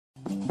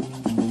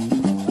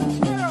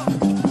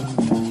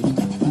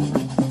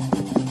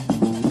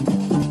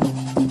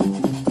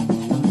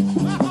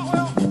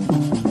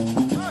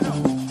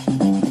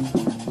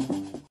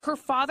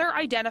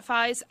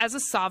identifies as a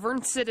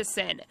sovereign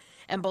citizen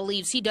and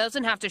believes he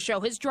doesn't have to show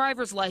his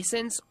driver's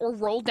license or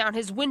roll down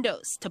his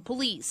windows to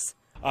police.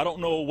 I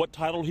don't know what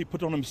title he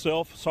put on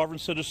himself, sovereign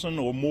citizen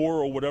or Moor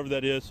or whatever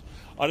that is.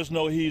 I just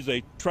know he's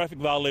a traffic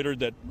violator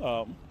that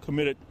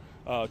committed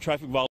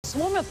traffic violation. A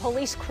swarm of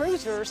police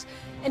cruisers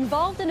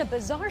involved in a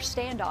bizarre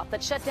standoff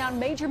that shut down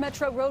major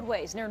metro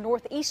roadways near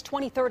Northeast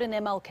 23rd and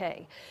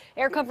MLK.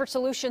 Air Comfort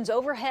Solutions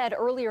overhead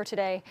earlier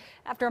today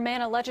after a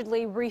man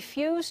allegedly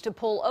refused to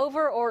pull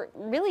over or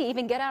really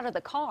even get out of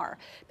the car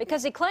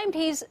because he claimed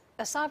he's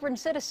a sovereign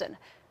citizen.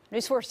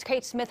 News 4's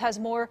Kate Smith has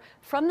more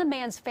from the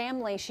man's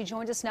family. She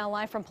joins us now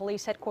live from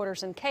police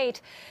headquarters. And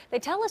Kate, they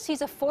tell us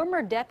he's a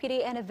former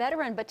deputy and a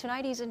veteran, but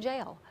tonight he's in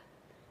jail.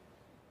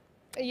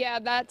 Yeah,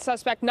 that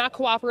suspect not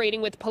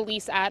cooperating with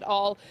police at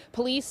all.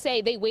 Police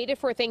say they waited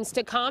for things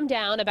to calm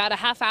down about a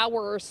half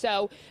hour or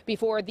so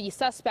before the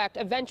suspect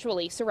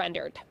eventually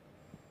surrendered.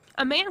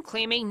 A man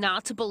claiming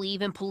not to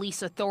believe in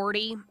police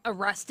authority,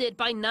 arrested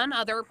by none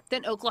other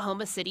than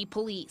Oklahoma City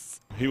police.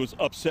 He was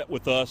upset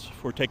with us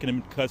for taking him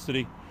into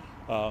custody.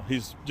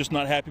 He's just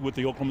not happy with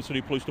the Oklahoma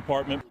City Police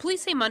Department.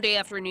 Police say Monday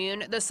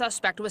afternoon the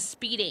suspect was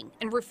speeding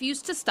and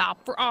refused to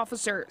stop for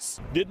officers.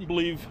 Didn't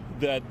believe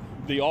that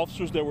the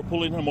officers that were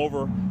pulling him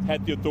over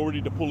had the authority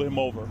to pull him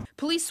over.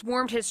 Police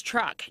swarmed his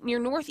truck near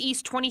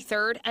Northeast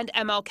 23rd and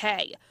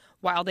MLK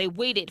while they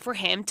waited for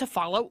him to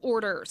follow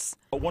orders.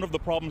 One of the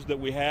problems that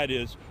we had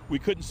is we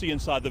couldn't see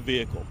inside the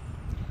vehicle.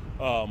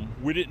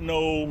 We didn't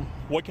know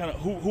what kind of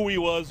who he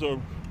was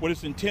or what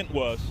his intent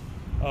was.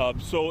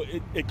 So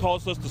it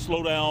caused us to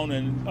slow down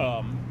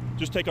and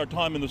just take our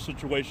time in the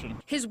situation.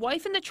 His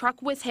wife in the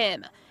truck with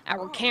him,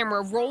 our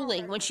camera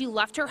rolling when she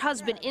left her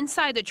husband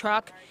inside the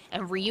truck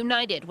and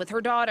reunited with her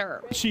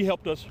daughter. She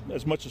helped us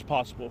as much as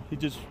possible. He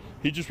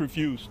just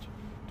refused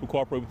to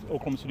cooperate with the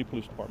Oklahoma City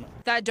Police Department.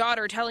 That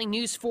daughter telling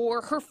News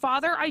 4 her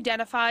father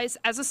identifies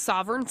as a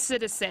sovereign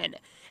citizen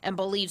and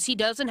believes he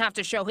doesn't have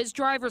to show his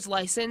driver's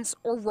license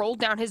or roll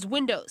down his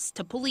windows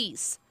to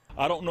police.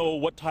 I don't know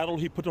what title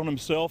he put on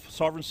himself,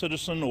 sovereign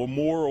citizen or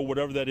Moor or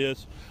whatever that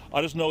is.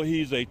 I just know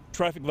he's a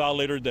traffic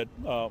violator that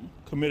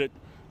committed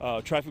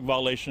traffic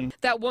violation.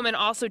 That woman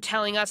also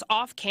telling us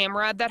off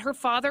camera that her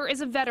father is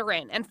a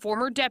veteran and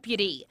former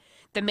deputy.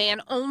 The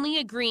man only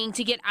agreeing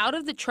to get out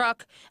of the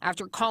truck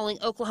after calling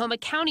Oklahoma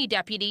County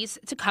deputies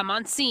to come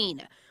on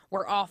scene,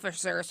 where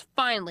officers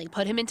finally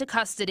put him into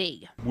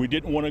custody. We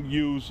didn't want to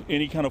use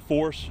any kind of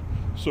force,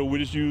 so we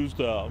just used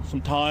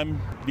some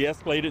time,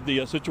 de-escalated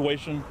the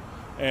situation,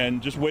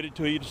 and just waited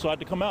till he decided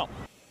to come out.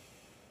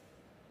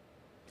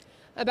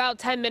 About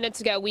 10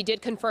 minutes ago, we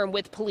did confirm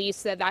with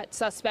police that that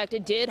suspect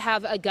did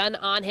have a gun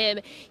on him.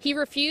 He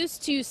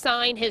refused to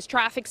sign his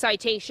traffic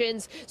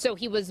citations, so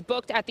he was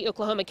booked at the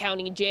Oklahoma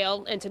County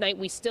Jail, and tonight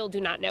we still do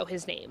not know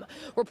his name.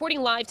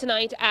 Reporting live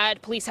tonight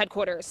at police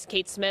headquarters,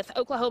 Kate Smith,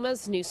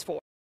 Oklahoma's News 4.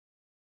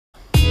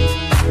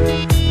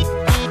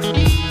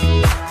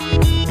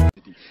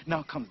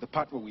 Now comes the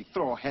part where we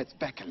throw our heads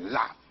back and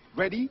laugh.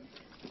 Ready?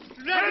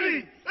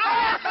 Ready!